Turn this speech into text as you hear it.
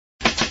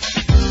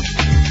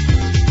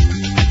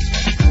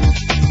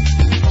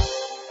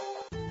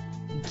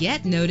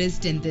Get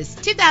noticed in this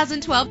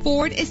 2012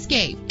 Ford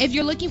Escape. If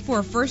you're looking for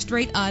a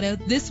first-rate auto,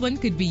 this one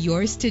could be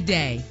yours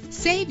today.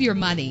 Save your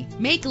money.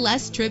 Make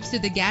less trips to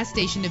the gas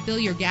station to fill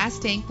your gas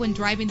tank when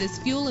driving this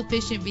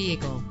fuel-efficient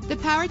vehicle. The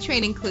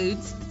powertrain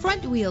includes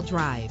front-wheel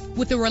drive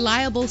with a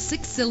reliable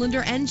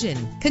 6-cylinder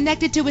engine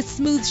connected to a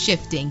smooth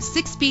shifting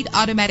 6-speed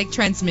automatic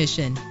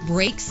transmission.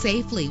 Brake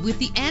safely with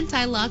the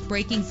anti-lock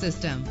braking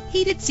system.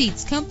 Heated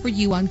seats comfort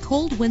you on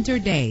cold winter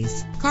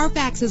days.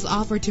 Carfax is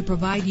offered to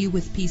provide you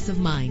with peace of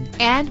mind.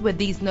 And with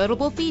these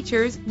notable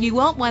features, you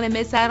won't want to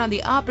miss out on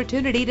the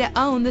opportunity to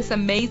own this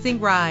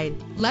amazing ride.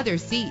 Leather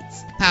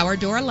seats, power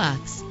door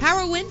locks,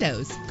 power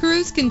windows,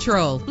 cruise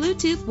control,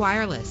 Bluetooth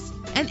wireless,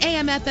 an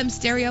AM/FM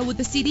stereo with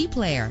a CD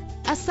player,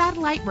 a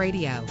satellite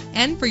radio.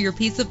 And for your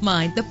peace of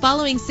mind, the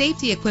following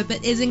safety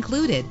equipment is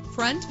included: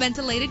 front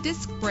ventilated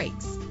disc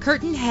brakes,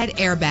 curtain head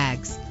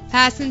airbags,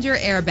 passenger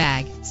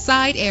airbag,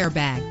 side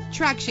airbag,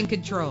 traction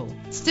control,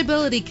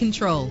 stability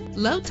control,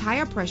 low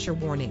tire pressure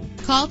warning.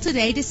 Call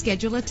today to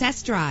schedule a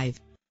test drive.